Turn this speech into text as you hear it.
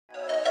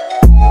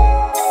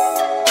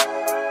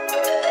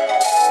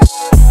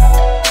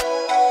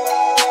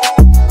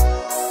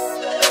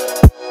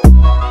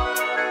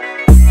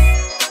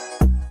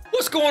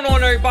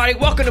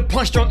everybody, welcome to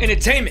PunchDrunk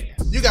Entertainment.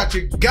 You got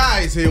your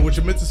guys here with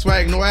your Mr.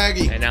 Swag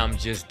Nwaggy. And I'm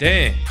just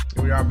Dan.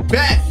 And we are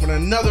back with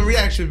another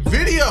reaction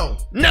video.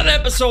 Another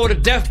episode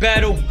of Death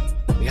Battle.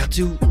 We got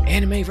two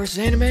anime versus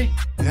anime.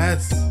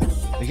 Yes.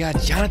 We got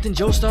Jonathan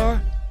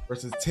Joestar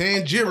versus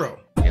Tanjiro.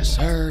 Yes,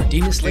 sir.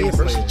 Demon Slayer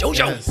versus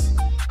JoJo. Yes.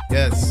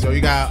 Yes. So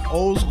you got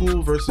old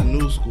school versus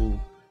new school.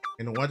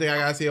 And the one thing I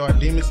gotta say about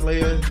Demon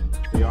Slayer,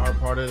 they are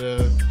part of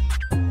the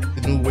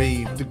new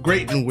wave, the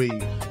great new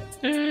wave.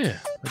 Yeah.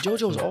 But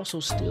JoJo's also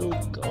still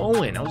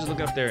going. I was just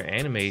looking up their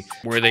anime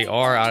where they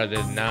are out of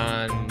the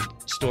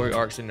non-story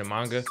arcs in the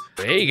manga.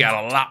 They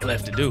got a lot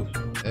left to do.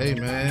 Hey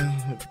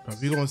man,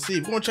 we're gonna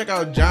see. We're gonna check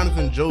out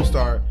Jonathan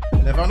Joestar.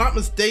 And if I'm not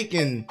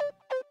mistaken,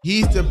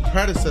 he's the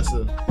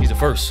predecessor. He's the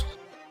first.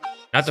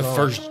 Not the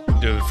first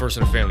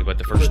in the family, but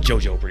the first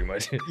JoJo pretty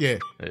much. Yeah.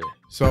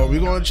 So we're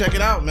gonna check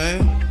it out,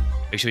 man.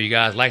 Make sure you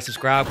guys like,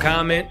 subscribe,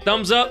 comment,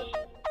 thumbs up.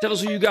 Tell us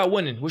who you got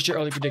winning. What's your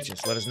early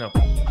predictions? Let us know.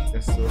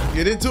 Yes, so let's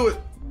get into it.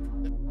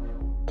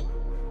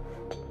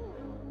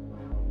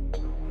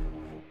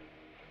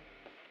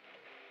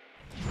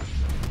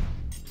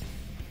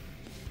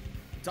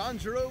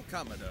 Tanjiro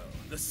Kamado,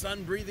 the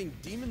sun-breathing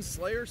demon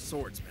slayer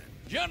swordsman.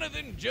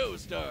 Jonathan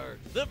Joestar,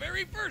 the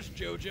very first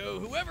JoJo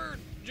who ever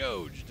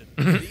Jojed.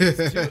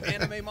 These two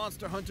anime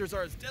monster hunters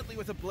are as deadly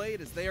with a blade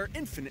as they are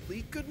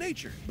infinitely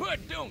good-natured.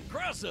 But don't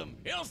cross them,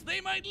 else they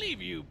might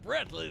leave you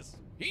breathless.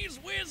 He's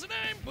Wiz and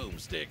I'm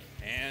Boomstick.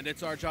 And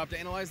it's our job to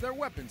analyze their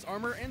weapons,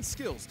 armor, and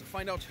skills to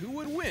find out who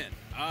would win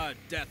a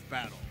death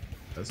battle.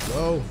 Let's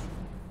go.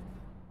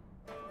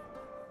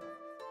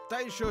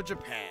 Daisho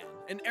Japan,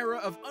 an era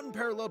of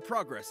unparalleled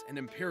progress and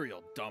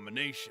imperial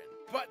domination.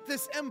 But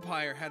this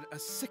empire had a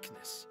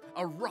sickness,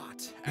 a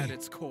rot at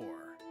its core.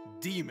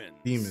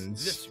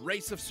 Demons. This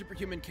race of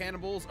superhuman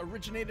cannibals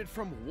originated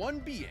from one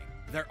being,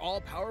 their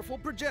all-powerful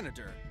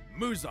progenitor,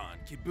 Muzan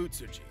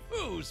Kibutsuji.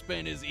 Who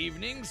spent his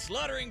evenings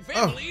slaughtering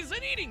families and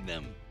eating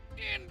them,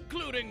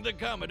 including the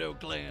Kamado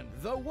clan.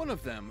 Though one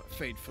of them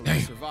fatefully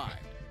survived.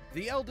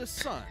 The eldest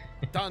son,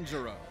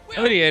 Tanjiro.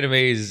 How many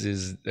animes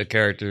is a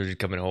character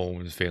coming home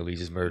and his family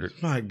just murdered?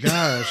 My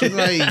gosh, it's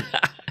like,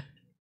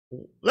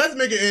 let's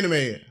make an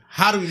anime.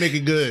 How do we make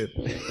it good?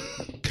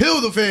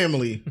 Kill the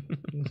family.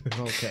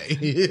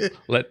 Okay.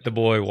 Let the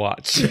boy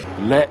watch.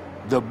 Let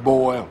the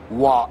boy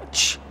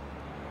watch.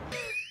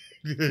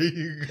 There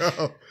you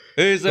go.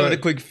 Here's some of the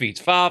quick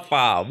feats. 5'5",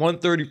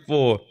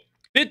 134,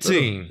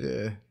 15. Yeah.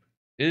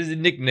 This is the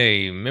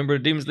nickname. Member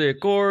of Demon Slayer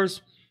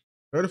Chorus.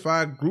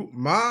 Certified group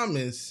mom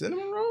in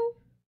cinnamon roll?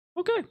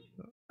 Okay.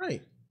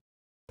 Right.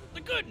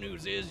 The good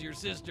news is your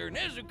sister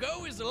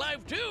Nezuko is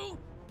alive too.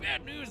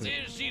 Bad news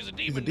is she's a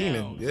demon,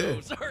 demon, now. yeah.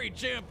 So sorry,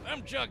 champ.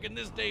 I'm chalking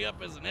this day up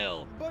as an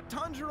L. But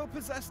Tanjiro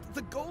possessed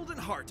the golden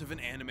heart of an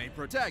anime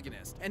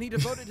protagonist, and he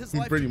devoted his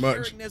life Pretty to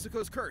much. curing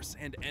Nezuko's curse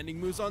and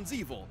ending Muzan's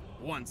evil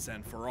once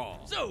and for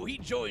all. So he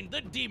joined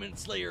the Demon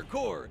Slayer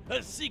Corps,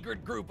 a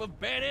secret group of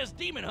badass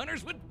demon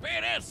hunters with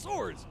badass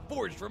swords.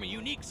 Forged from a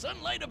unique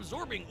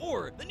sunlight-absorbing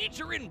ore, the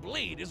Nichiren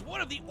blade is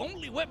one of the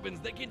only weapons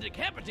that can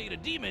decapitate a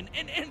demon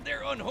and end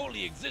their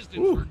unholy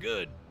existence for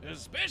good.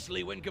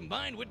 Especially when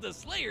combined with the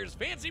Slayer's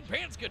fancy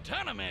pants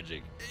katana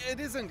magic. It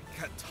isn't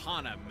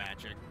katana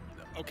magic.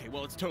 Okay,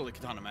 well, it's totally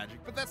katana magic,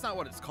 but that's not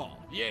what it's called.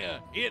 Yeah,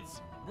 it's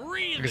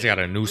breathing. Because they got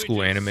a new school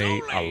which is anime.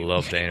 so I lame.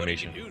 love the Anybody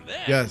animation. can do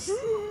that. Yes.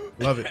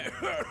 Love it.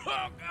 Oh,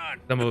 God.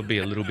 Some of it be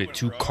a little bit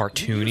too Use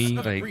cartoony.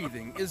 of Like,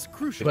 breathing is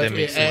crucial. But But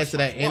makes it sense. adds to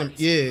that anime.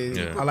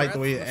 Yeah, I like the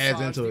way it adds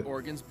Massage into the it.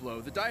 organs below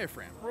the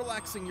diaphragm,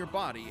 relaxing your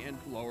body and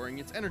lowering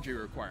its energy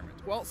requirement,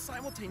 while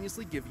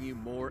simultaneously giving you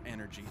more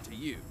energy to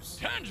use.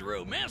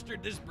 Tanjiro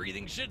mastered this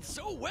breathing shit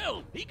so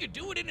well, he could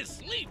do it in his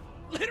sleep.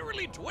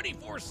 Literally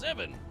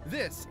 24/7.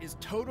 This is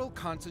total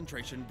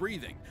concentration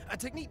breathing, a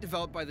technique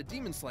developed by the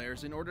Demon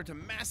Slayers in order to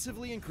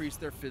massively increase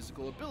their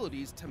physical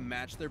abilities to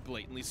match their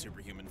blatantly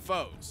superhuman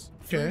foes.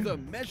 Okay. Through the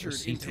measured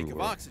See-through intake of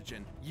work.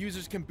 oxygen,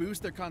 users can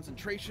boost their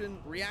concentration,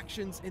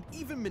 reactions, and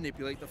even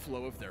manipulate the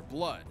flow of their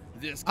blood.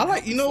 This can I like-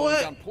 help you know slow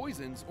what? down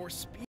poisons or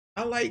speed.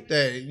 I like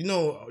that. You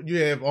know, you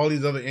have all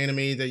these other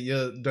animes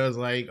that does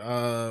like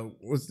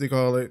what's they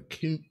call it?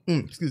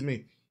 Excuse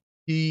me.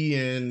 Key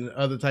and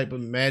other type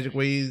of magic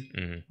ways.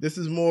 This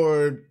is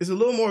more, it's a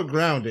little more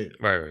grounded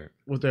right.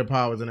 with their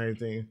powers and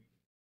everything.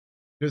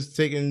 Just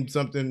taking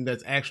something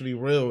that's actually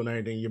real and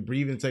everything, your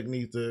breathing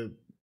techniques to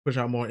push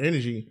out more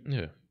energy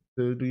Yeah.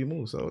 to do your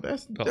move. So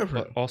that's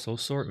different. But also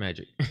sword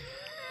magic.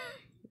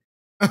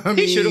 I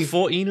He should mean, have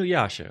fought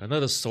Inuyasha,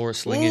 another sword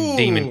slinging Ooh.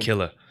 demon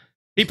killer.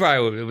 He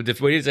probably would. If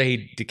what he say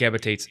he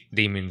decapitates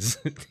demons,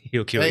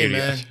 he'll kill hey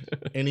man,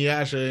 Inuyasha.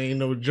 Inuyasha ain't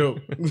no joke.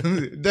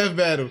 Death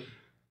battle.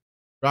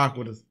 Rock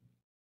with us.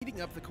 Speeding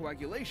up the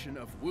coagulation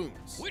of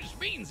wounds. Which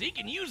means he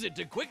can use it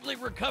to quickly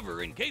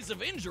recover in case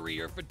of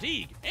injury or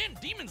fatigue. And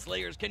Demon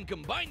Slayers can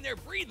combine their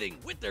breathing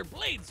with their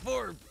blades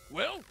for,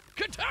 well,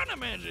 katana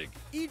magic.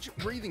 Each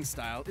breathing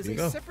style is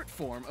a separate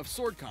form of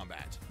sword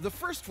combat. The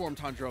first form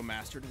Tanjiro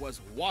mastered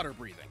was water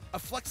breathing, a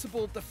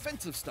flexible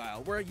defensive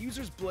style where a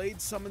user's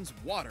blade summons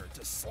water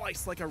to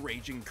slice like a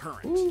raging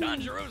current.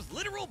 Tanjiro's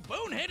literal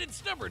boneheaded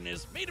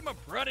stubbornness made him a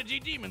prodigy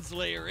demon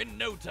slayer in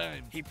no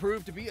time. He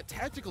proved to be a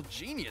tactical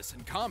genius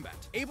in combat,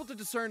 able to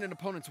discern an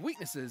opponent's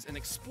weaknesses and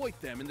exploit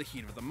them in the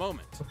heat of the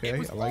moment. Okay, it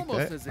was I like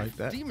almost that. as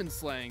if demon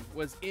slaying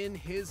was in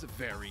his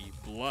very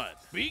blood.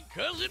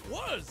 Because it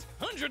was!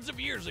 Hundreds of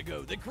years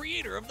ago, the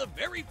creator of the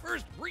very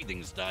first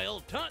breathing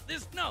style taught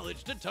this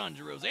knowledge to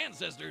Tanjiro's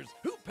ancestors,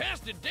 who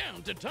passed it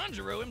down to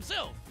Tanjiro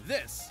himself.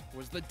 This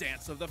was the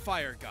dance of the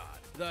fire god,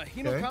 the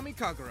Hinokami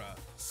Kagura,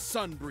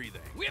 sun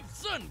breathing. With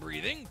sun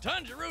breathing,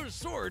 Tanjiro's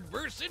sword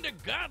bursts into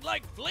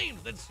godlike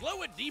flames that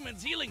slow a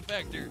demon's healing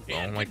factor. I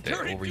don't like that.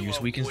 Turn into Overuse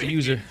a weakens the wicked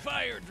user.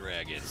 fire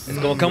dragon. It's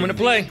gonna come into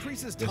play. It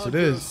increases Yes, it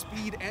Tanjiro's is.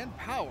 speed and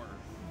power,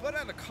 but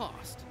at a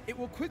cost. It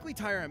will quickly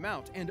tire him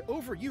out, and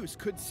overuse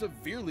could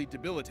severely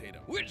debilitate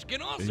him. Which can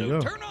you also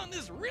go. turn on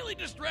this really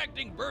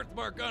distracting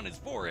birthmark on his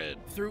forehead.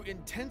 Through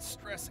intense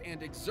stress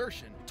and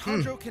exertion,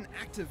 Tanjiro can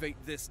activate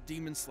this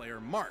Demon Slayer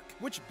mark,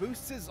 which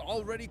boosts his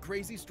already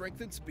crazy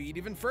strength and speed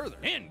even further.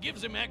 And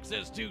gives him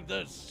access to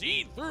the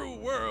see-through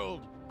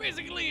world.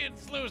 Basically, it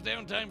slows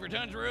down time for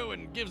Tanjiro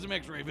and gives him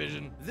x-ray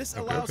vision. This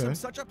Okay, allows him okay.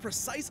 such a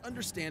precise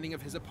understanding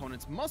of his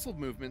opponent's muscle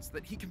movements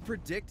that he can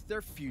predict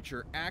their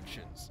future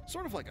actions,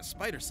 sort of like a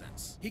spider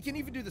sense. He can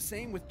even do the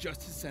same with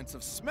just his sense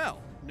of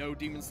smell. No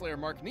Demon Slayer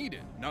mark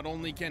needed. Not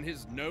only can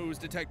his nose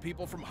detect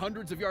people from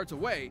hundreds of yards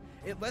away,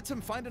 it lets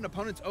him find an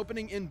opponent's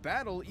opening in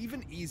battle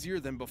even easier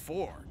than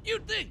before.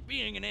 You'd think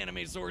being an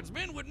anime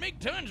swordsman would make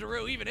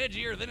Tanjiro even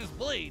edgier than his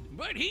blade,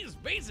 but he's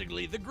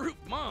basically the group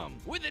mom,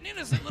 with an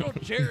innocent little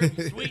cherub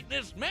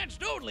sweetness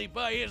matched only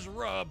by his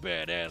raw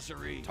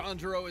badassery.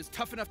 Tanjiro is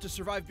tough enough to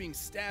survive being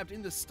stabbed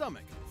in the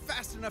stomach,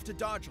 fast enough to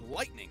dodge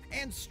lightning,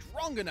 and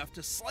strong enough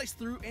to slice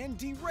through and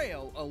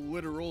derail a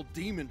literal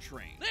demon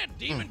train. That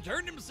demon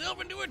turned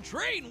himself into a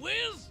train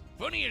whiz!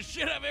 Funniest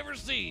shit I've ever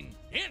seen.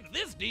 And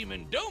this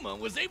demon, Doma,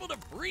 was able to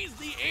freeze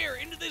the air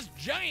into this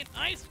giant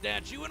ice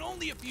statue in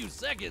only a few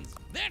seconds.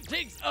 That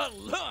takes a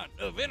lot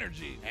of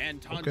energy.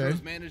 And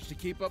Tanjiro's managed to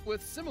keep up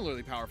with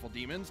similarly powerful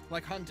demons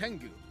like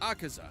Hantengu,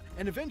 Akaza,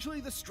 and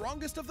eventually the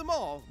strongest of them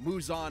all,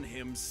 Muzan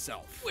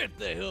himself. With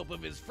the help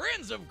of his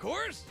friends, of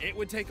course. It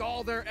would take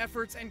all their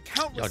efforts and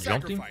countless Y'all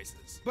jumped him?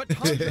 sacrifices, but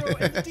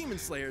Tanjiro and the Demon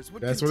Slayers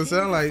would That's what continue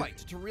it sound to like. fight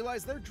to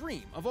realize their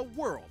dream of a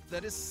world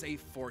that is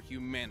safe for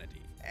humanity.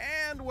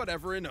 And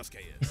whatever Inosuke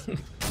is.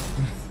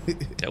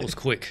 That was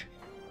quick.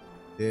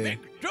 Yeah,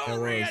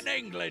 Victoria that was.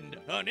 in England,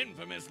 an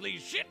infamously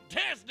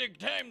shit-tastic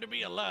time to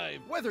be alive.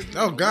 Whether you're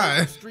Oh, a God.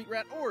 local street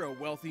rat or a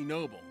wealthy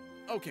noble.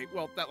 Okay,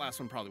 well, that last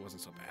one probably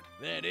wasn't so bad.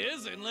 That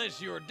is,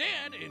 unless your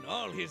dad, in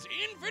all his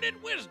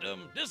infinite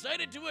wisdom,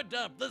 decided to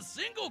adopt the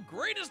single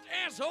greatest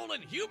asshole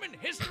in human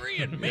history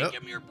and make Yep.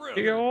 him your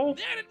brother. Yo.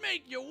 That'd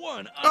make you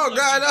one Oh, unlucky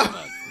God, no.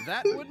 schmuck.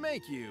 That would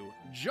make you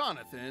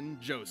Jonathan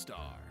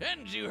Joestar.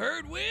 Hadn't you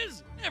heard,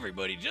 Wiz?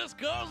 Everybody just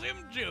calls him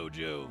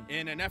JoJo.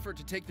 In an effort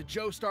to take the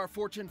Joestar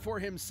fortune for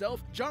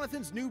himself,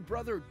 Jonathan's new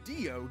brother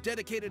Dio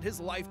dedicated his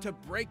life to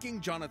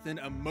breaking Jonathan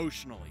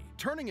emotionally,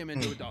 turning him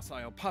into a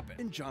docile puppet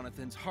in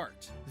Jonathan's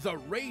heart. The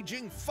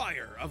raging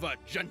fire of a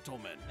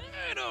gentleman.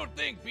 I don't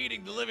think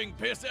beating the living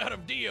piss out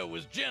of Dio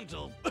was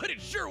gentle, but it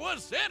sure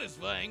was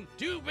satisfying.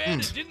 Too bad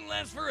it didn't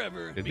last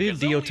forever. It did. Because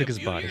Dio only took a his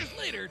few body. years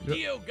later,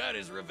 Dio got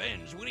his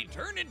revenge when he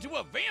turned into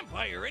a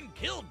vampire and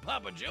killed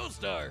Papa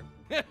Joestar.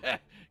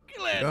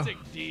 Classic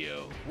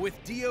Dio. With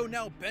Dio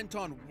now bent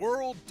on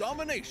world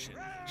domination,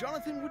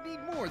 Jonathan would need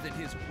more than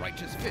his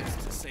righteous fist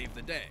to save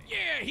the day.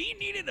 Yeah, he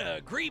needed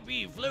a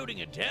creepy floating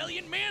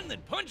Italian man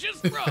that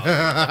punches frogs with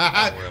the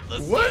power of the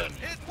What? sun.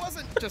 It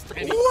wasn't just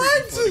any What?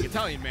 creepy floating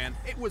Italian man.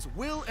 It was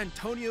Will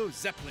Antonio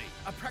Zeppeli,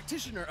 a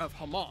practitioner of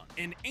Hamon,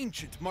 an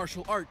ancient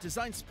martial art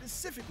designed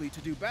specifically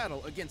to do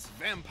battle against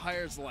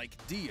vampires like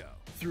Dio.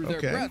 Through their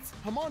Okay. breaths,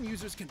 Hamon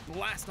users can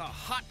blast a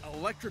hot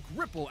electric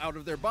ripple out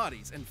of their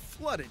bodies and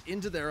flood it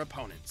into their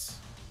opponents.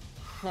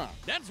 Huh.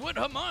 That's what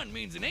Haman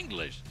means in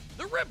English.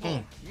 The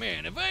ripple.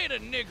 Man, if I had a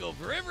nickel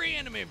for every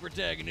anime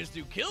protagonist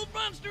who killed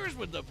monsters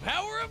with the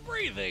power of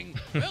breathing,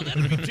 well,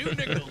 that'd be 2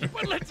 nickels.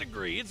 But let's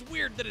agree, it's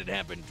weird that it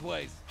happened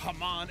twice.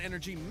 Hamon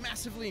energy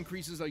massively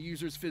increases a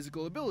user's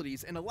physical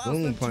abilities and allows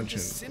Boom them to punching,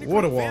 disintegrate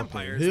water walking,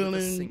 vampires with a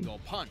healing, single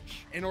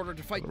punch. In order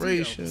to fight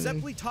Dio, acceleration.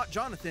 Zeppeli taught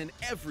Jonathan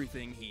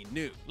everything he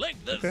knew.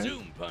 Like the Okay.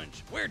 zoom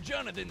punch, where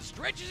Jonathan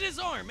stretches his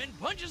arm and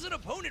punches an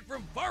opponent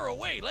from far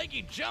away like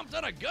he chomped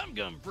on a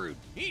gum-gum fruit.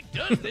 He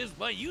does this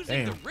by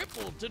using the Damn.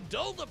 ripple to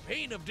dull the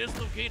pain of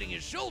dislocating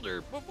his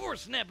shoulder before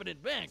snapping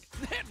it back.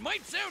 That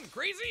might sound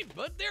crazy,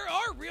 but there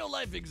are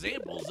real-life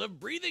examples of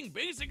breathing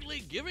basically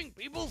giving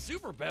people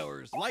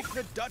superpowers. Like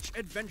the Dutch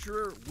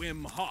adventurer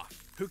Wim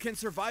Hof, who can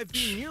survive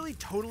being nearly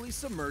totally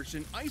submerged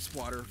in ice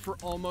water for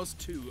almost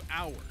 2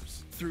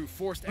 hours. Through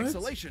forced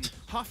exhalation,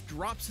 Hoff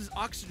drops his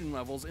oxygen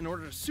levels in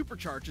order to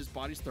supercharge his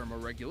body's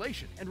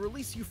thermoregulation and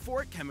release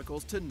euphoric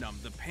chemicals to numb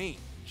the pain,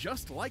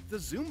 just like the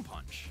Zoom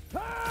Punch.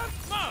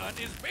 Mod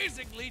is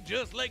basically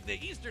just like the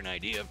Eastern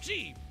idea of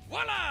chi.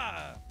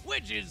 Voila!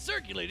 Which is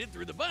circulated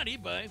through the body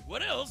by,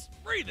 what else?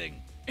 Breathing.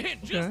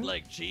 And just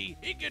like chi,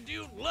 he can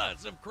do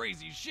lots of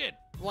crazy shit.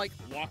 Like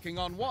walking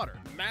on water,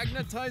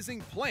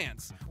 magnetizing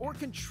plants, or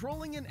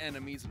controlling an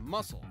enemy's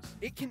muscles.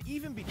 It can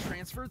even be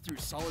transferred through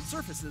solid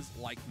surfaces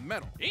like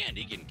metal. And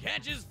he can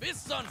catch his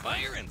fists on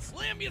fire and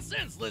slam you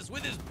senseless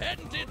with his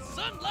patented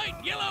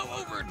Sunlight Yellow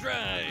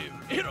Overdrive.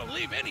 It'll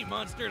leave any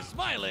monster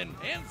smiling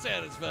and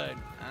satisfied.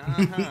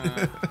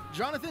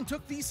 Jonathan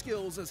took these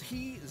skills as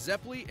he,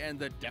 Zeppeli, and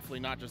the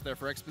definitely not just there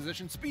for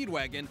exposition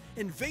Speedwagon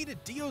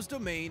invaded Dio's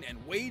domain and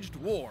waged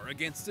war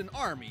against an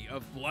army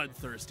of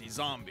bloodthirsty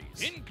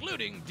zombies.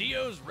 Including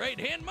Dio's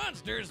right-hand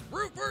monsters,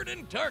 Rupert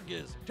and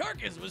Tarkus.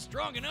 Tarkus was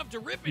strong enough to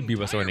rip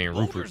entire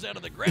boulders out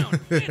of the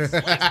ground and slice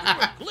through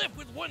a cliff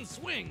with one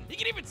swing. He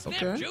can even snap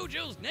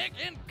JoJo's neck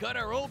and cut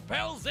our old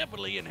pal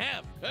Zeppeli in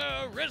half.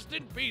 Rest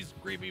in peace,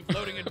 creepy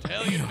floating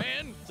Italian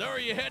man.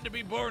 Sorry you had to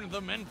be born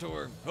the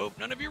mentor. Hope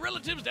none of your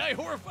relatives die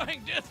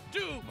horrifying death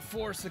too.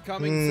 Before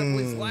succumbing,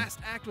 Zeppeli's last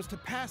act was to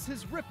pass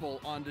his ripple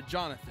onto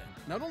Jonathan,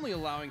 not only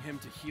allowing him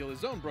to heal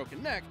his own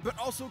broken neck, but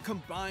also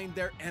combine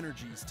their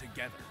energies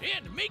together.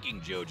 And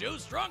making JoJo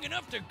strong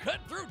enough to cut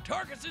through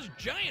Tarkus's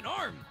giant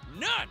arm.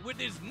 Not with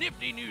his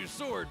nifty new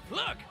sword,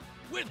 Pluck,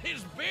 with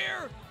his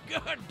bare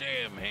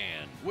goddamn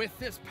hand. With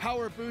this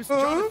power boost,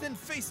 Jonathan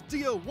faced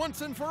Dio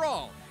once and for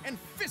all, and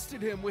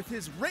fisted him with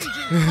his raging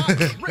hot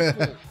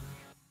ripple.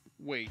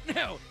 Wait.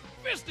 Now,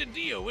 Fisted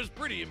Dio was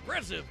pretty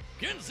impressive,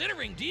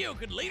 considering Dio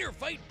could later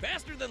fight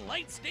faster than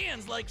light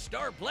stands like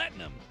Star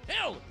Platinum.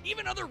 Hell,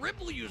 even other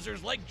Ripple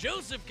users like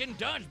Joseph can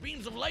dodge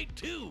beams of light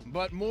too.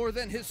 But more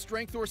than his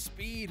strength or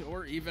speed,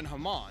 or even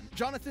Haman,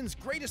 Jonathan's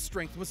greatest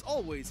strength was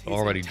always his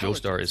already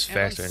Joestar is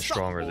faster and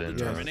stronger than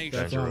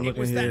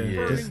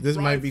Tanjiro. This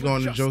might be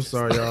going to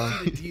Joestar,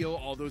 y'all. Dio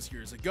all those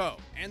years ago,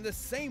 and the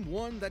same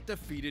one that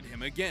defeated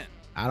him again.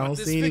 I don't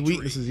see any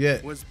weaknesses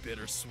yet. Was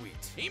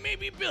bittersweet. He may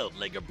be built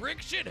like a brick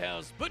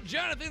shithouse, but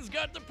Jonathan's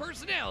got the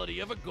personality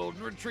of a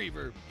golden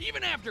retriever.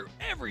 Even after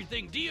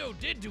everything Dio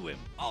did to him,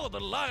 all of the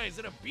lies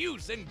and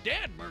abuse and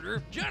dad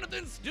murder,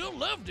 Jonathan still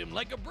loved him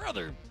like a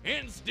brother,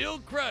 and still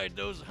cried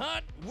those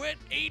hot, wet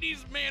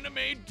 80s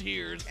man-made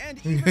tears. And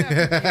even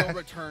after Dio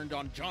returned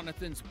on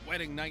Jonathan's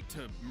wedding night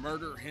to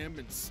murder him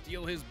and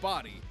steal his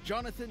body,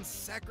 Jonathan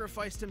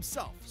sacrificed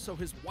himself so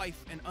his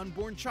wife and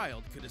unborn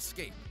child could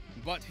escape.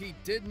 But he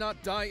did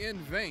not die in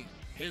vain.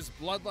 His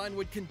bloodline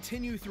would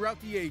continue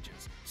throughout the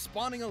ages,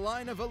 spawning a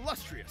line of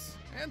illustrious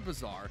and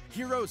bizarre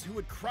heroes who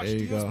would crush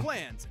Dio's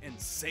plans and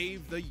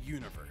save the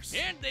universe.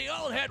 And they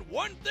all had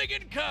one thing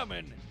in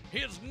common: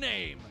 his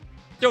name,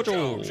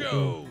 JoJo.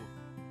 JoJo.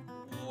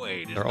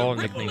 Wait, they're all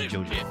nicknamed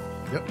JoJo.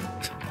 Yep.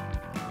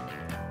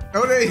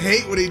 Oh, they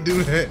hate when they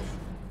do that.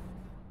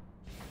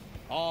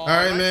 All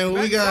right, man. Who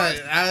we got?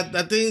 I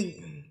think.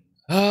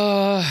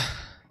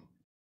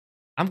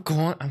 I'm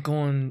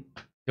going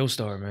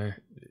Joestar, man.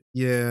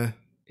 Yeah.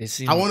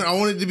 It I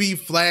want it to be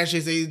Flash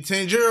and say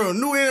Tanjiro,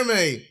 new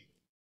anime.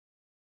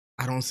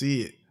 I don't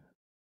see it.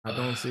 I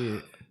don't see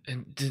it.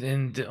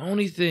 And the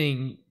only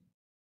thing,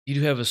 you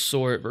do have a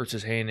sword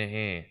versus hand to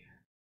hand.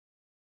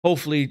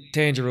 Hopefully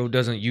Tanjiro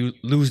doesn't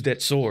lose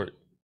that sword.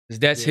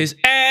 That's his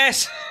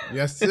ass.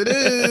 Yes, it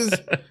is.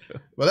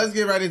 Well, let's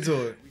get right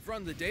into it. We've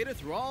run the data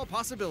through all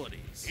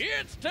possibilities.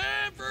 It's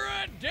time for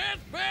a death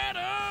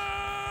battle!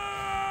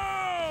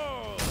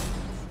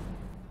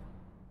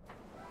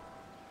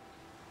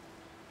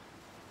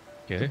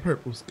 The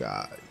purple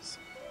skies.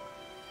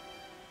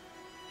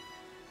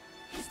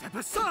 Step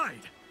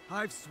aside!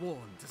 I've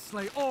sworn to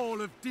slay all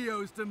of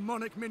Dio's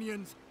demonic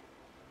minions.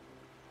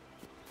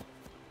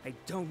 I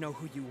don't know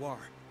who you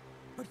are,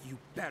 but you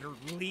better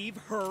leave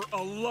her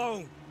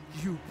alone!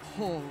 You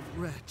poor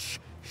wretch,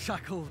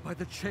 shackled by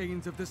the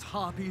chains of this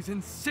harpy's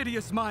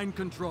insidious mind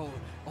control.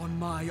 On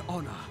my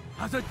honor,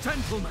 as a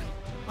gentleman,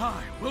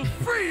 I will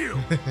free you!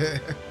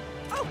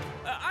 Oh,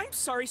 I'm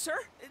sorry, sir.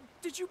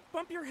 Did you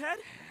bump your head?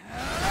 Yeah,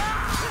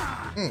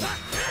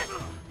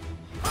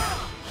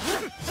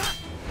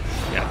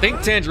 I think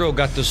Tanjiro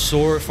got the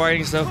sword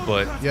fighting stuff,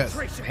 but yes,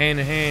 hand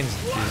to hand,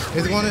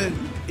 he's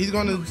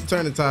gonna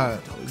turn the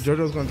tide.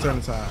 JoJo's gonna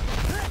turn the tide.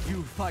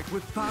 You fight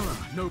with valor,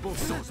 noble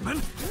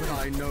swordsman, but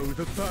I know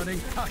the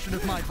burning passion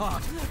of my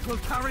heart will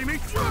carry me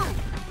through.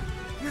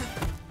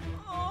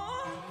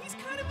 Oh, he's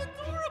kind of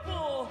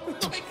adorable,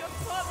 like a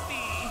puppy.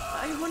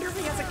 I wonder if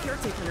he has a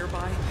caretaker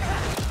nearby.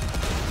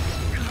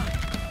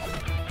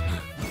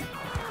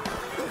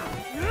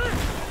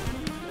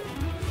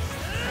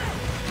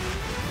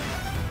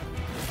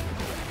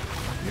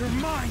 You're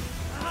mine!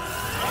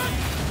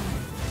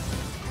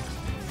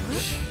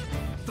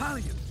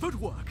 Valiant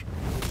footwork!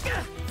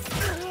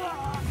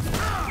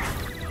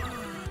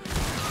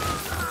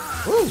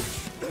 Woo!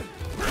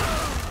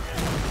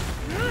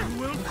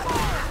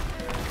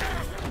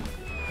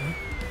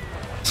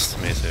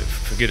 Man said,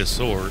 forget a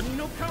sword.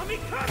 No, Kami,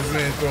 come! This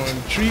man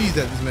throwing trees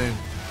at this man.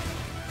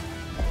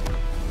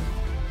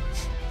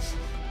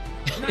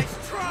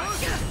 Nice try!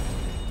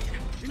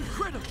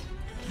 Incredible!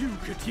 You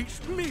could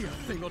teach me a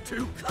thing or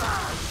two.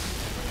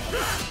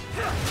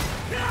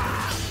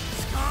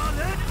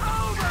 Scarlet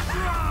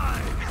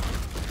Overdrive!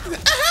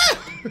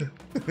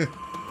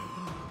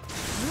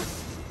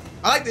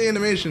 I like the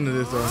animation of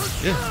this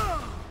though.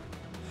 Yeah.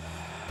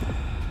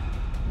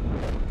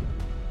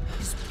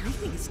 His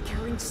breathing is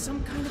carrying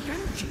some kind of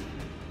energy.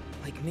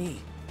 Like me.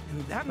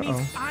 And that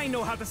means I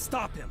know how to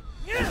stop him.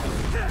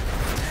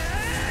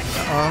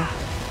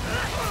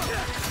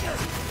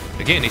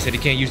 Again, they said he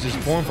can't use this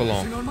form for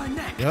long. On my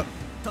neck. Yep.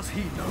 Does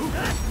he know?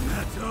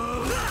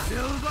 Metal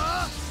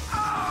Silver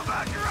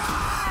Overdrive!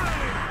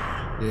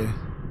 Yeah.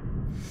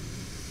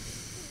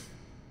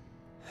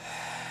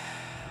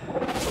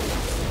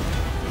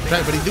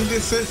 Right, but he do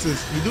get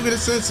senses. He do get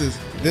his senses.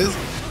 This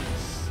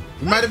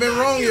we might have been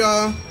wrong,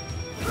 y'all.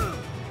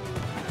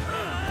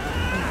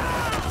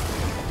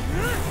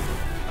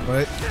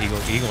 But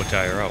He gonna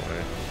tire out,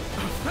 man.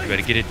 You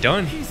better get it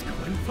done. He's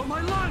going for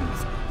my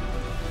lungs.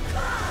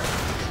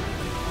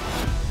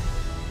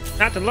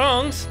 Not the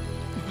lungs.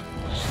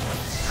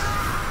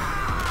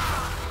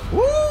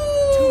 woo!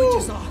 2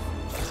 inches off.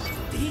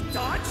 Did he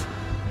dodge?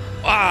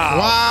 Wow.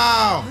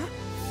 Wow.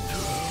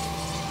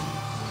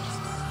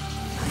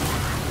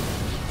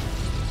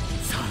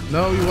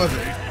 No, he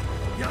wasn't. In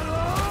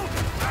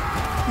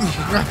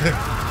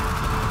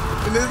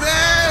his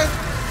head.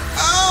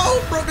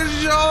 Oh, broke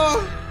his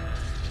jaw.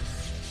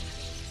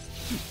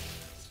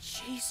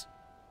 She's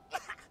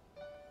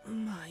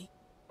my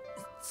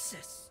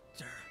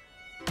sister.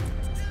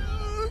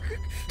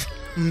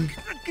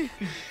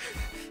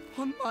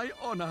 On my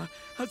honor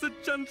as a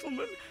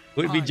gentleman.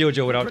 Would it be I JoJo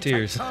will without protect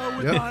tears? her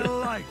with Yep. my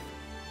life.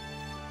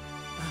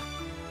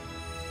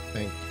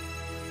 Thank you.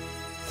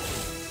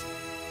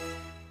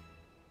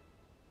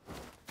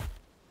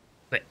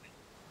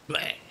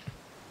 Bleh.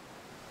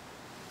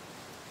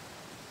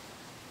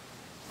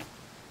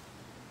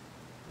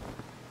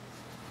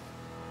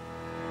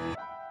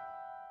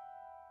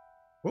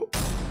 Whoa.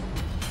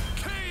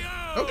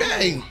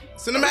 Okay,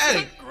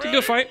 cinematic. It's a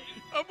good fight.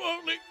 I'm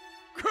only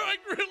crying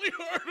really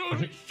hard.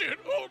 Holy shit,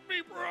 hold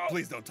me, bro.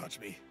 Please don't touch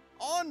me.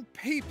 On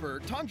paper,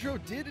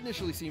 Tanjiro did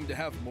initially seem to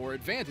have more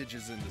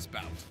advantages in this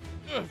bout.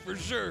 For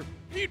sure.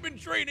 He'd been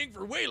training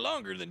for way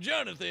longer than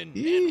Jonathan,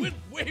 Yee. and with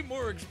way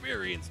more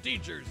experienced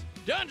teachers.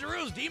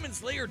 Tanjiro's Demon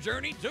Slayer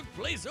journey took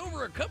place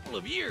over a couple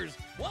of years,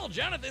 while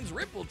Jonathan's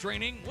Ripple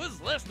training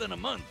was less than a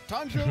month.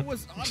 Tanjiro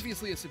was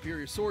obviously a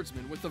superior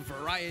swordsman with a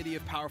variety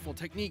of powerful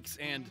techniques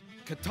and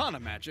katana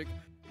magic,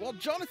 while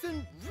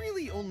Jonathan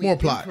really only More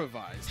plot.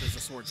 improvised as a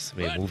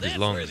swordsman. Man, But moved his that's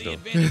where lungs the though.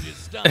 advantages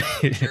stop.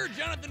 Sure,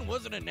 Jonathan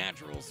wasn't a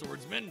natural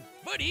swordsman,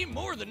 but he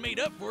more than made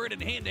up for it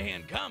in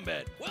hand-to-hand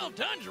combat, while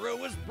Tanjiro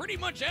was pretty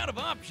much out of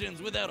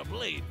options without a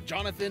blade.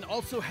 Jonathan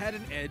also had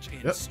an edge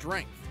in Yep.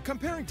 strength.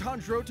 Comparing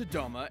Tanjiro to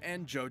Doma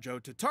and Jojo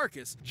to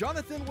Tarkus,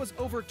 Jonathan was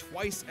over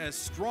twice as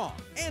strong.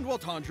 And while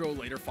Tanjiro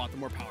later fought the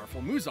more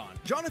powerful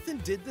Muzan, Jonathan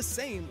did the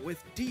same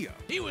with Dio.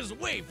 He was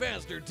way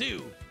faster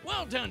too.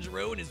 While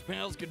Tanjiro and his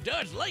pals could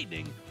dodge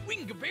lightning, we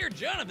can compare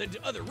Jonathan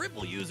to other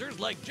Ripple users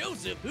like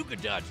Joseph, who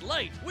could dodge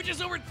light, which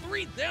is over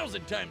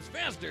 3,000 times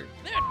faster.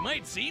 That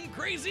might seem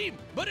crazy,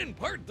 but in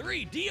Part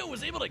 3, Dio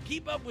was able to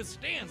keep up with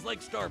stands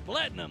like Star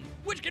Platinum,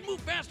 which can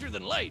move faster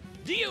than light.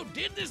 Dio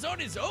did this on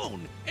his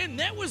own, and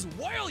that was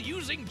while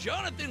using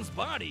Jonathan's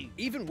body.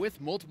 Even with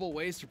multiple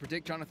ways to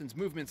predict Jonathan's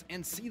movements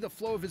and see the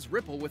flow of his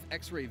Ripple with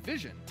X-ray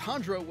vision,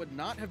 Tanjiro would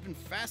not have been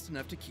fast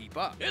enough to keep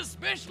up.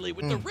 Especially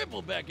with the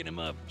Ripple backing him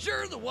up.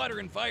 Sure, the water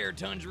and fire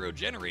Tanjiro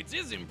generates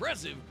is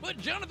impressive, but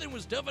Jonathan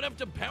was tough enough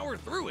to power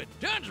through it.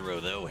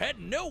 Tanjiro, though, had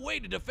no way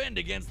to defend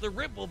against the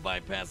Ripple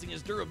bypassing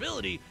his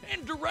durability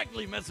and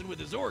directly messing with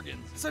his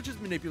organs. Such as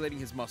manipulating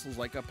his muscles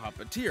like a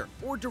puppeteer,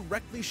 or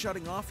directly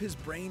shutting off his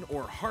brain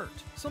or heart,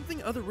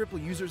 something other Ripple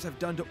users have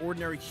done to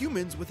ordinary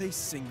humans with a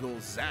single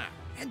zap.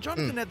 And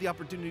Jonathan had the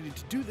opportunity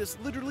to do this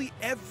literally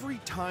every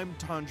time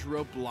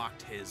Tanjiro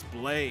blocked his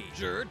blade.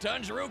 Sure,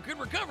 Tanjiro could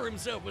recover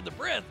himself with the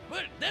breath,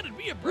 but that'd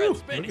be a breath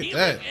spent look at healing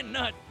that. and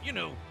not,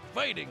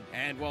 fighting.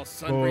 And while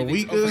sun For a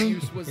breathing's week,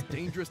 overuse was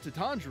dangerous to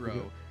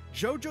Tanjiro,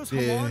 Jojo's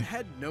Yeah. Hamon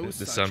had no The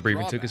such sun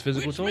breathing took his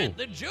drawback. physical Which toll. meant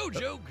that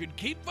Jojo could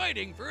keep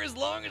fighting for as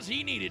long as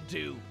he needed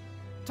to.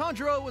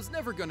 Tanjiro was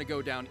never going to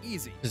go down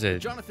easy. Is it-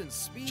 Jonathan's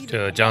speed,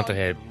 Jonathan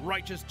had, and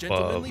righteous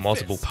gentlemanly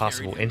multiple fists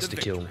possible carried him to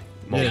insta-kill victory.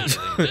 moments.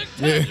 Jonathan took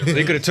Tanjiro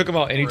They could have took him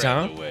out right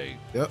anytime. away.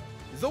 Yep.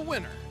 The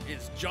winner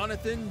is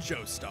Jonathan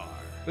Joestar.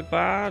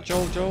 Goodbye,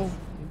 JoJo.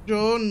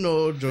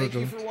 No, Thank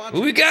you Jojo. for watching.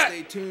 Who we got?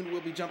 Stay tuned.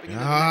 We'll be jumping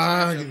into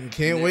Ah, the next matchup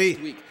can't next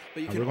wait. Week. But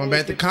you We're can going always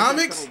back to get the battle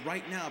comics?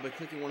 right now by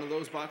clicking one of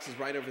those boxes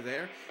right over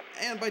there,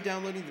 and by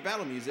downloading the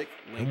battle music.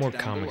 No linked more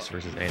down comics below.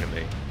 versus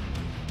anime.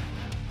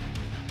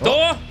 Oh.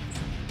 Thor!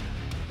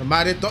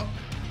 Somebody thought.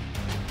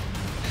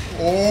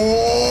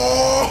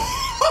 Oh!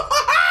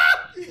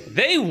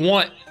 They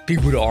want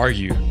people to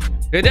argue.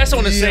 That's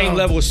on the same Yeah.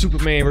 level as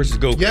Superman versus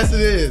Goku. Yes, it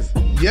is.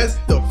 Yes,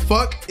 the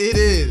fuck it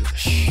is.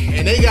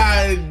 And they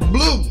got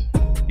blue.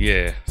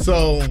 Yeah.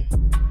 So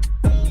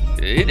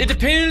it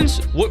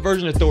depends what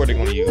version of Thor they're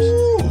going to use.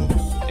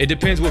 It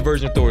depends what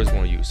version of Thor is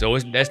going to use. So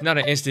that's not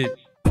an instant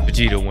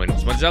Vegeta win.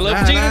 As much as I love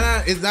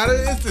Vegeta, it's not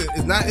an instant.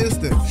 It's not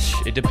instant.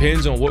 It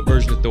depends on what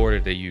version of Thor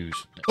that they use.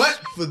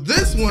 But for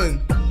this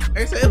one, like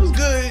I said, it was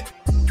good.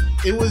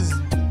 It was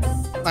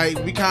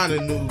like we kind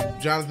of knew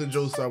Jonathan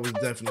Joestar was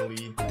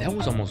definitely. That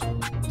was almost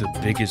the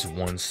biggest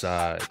one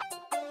side.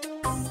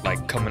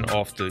 Like coming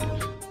off the.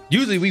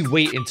 Usually we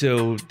wait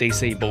until they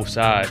say both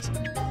sides.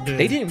 Yeah.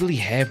 They didn't really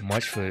have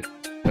much for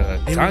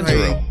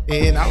Tanjiro.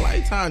 And I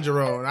like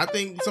Tanjiro. And I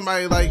think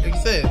somebody like you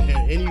said,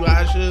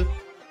 Inuyasha,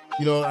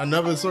 you know,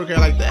 another sword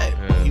character like that,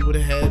 he would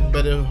have had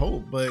better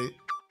hope. But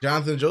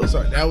Jonathan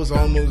Joestar, that was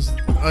almost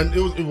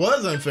it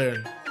was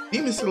unfair.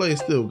 Demon Slayer is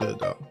still good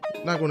though.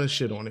 Not gonna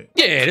shit on it.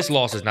 Yeah, this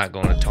loss is not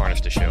gonna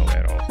tarnish the show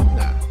at all.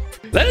 Nah.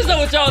 Let us know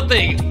what y'all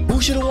think.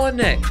 Who should have won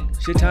that?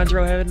 Should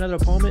Tanjiro have another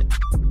opponent?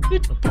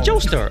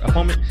 Joestar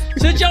opponent.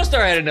 Should Joestar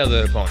had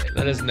another opponent?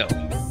 Let us know.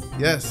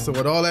 Yes. So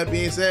with all that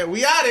being said,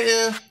 we out of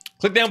here.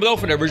 Click down below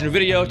for the original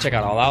video. Check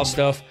out all our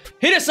stuff.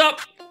 Hit us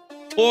up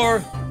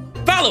or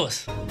follow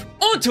us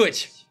on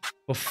Twitch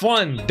for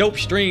fun, dope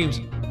streams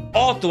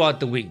all throughout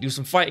the week. Do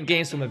some fighting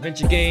games, some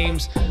adventure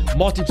games,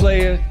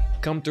 multiplayer.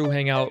 Come through,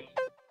 hang out,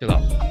 chill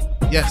out.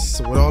 Yes,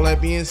 so with all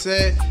that being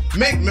said,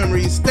 make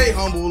memories, stay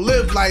humble,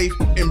 live life,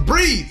 and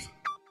breathe.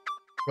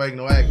 Swag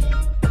no act.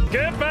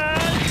 Goodbye,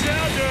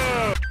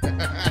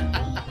 Tanjiro!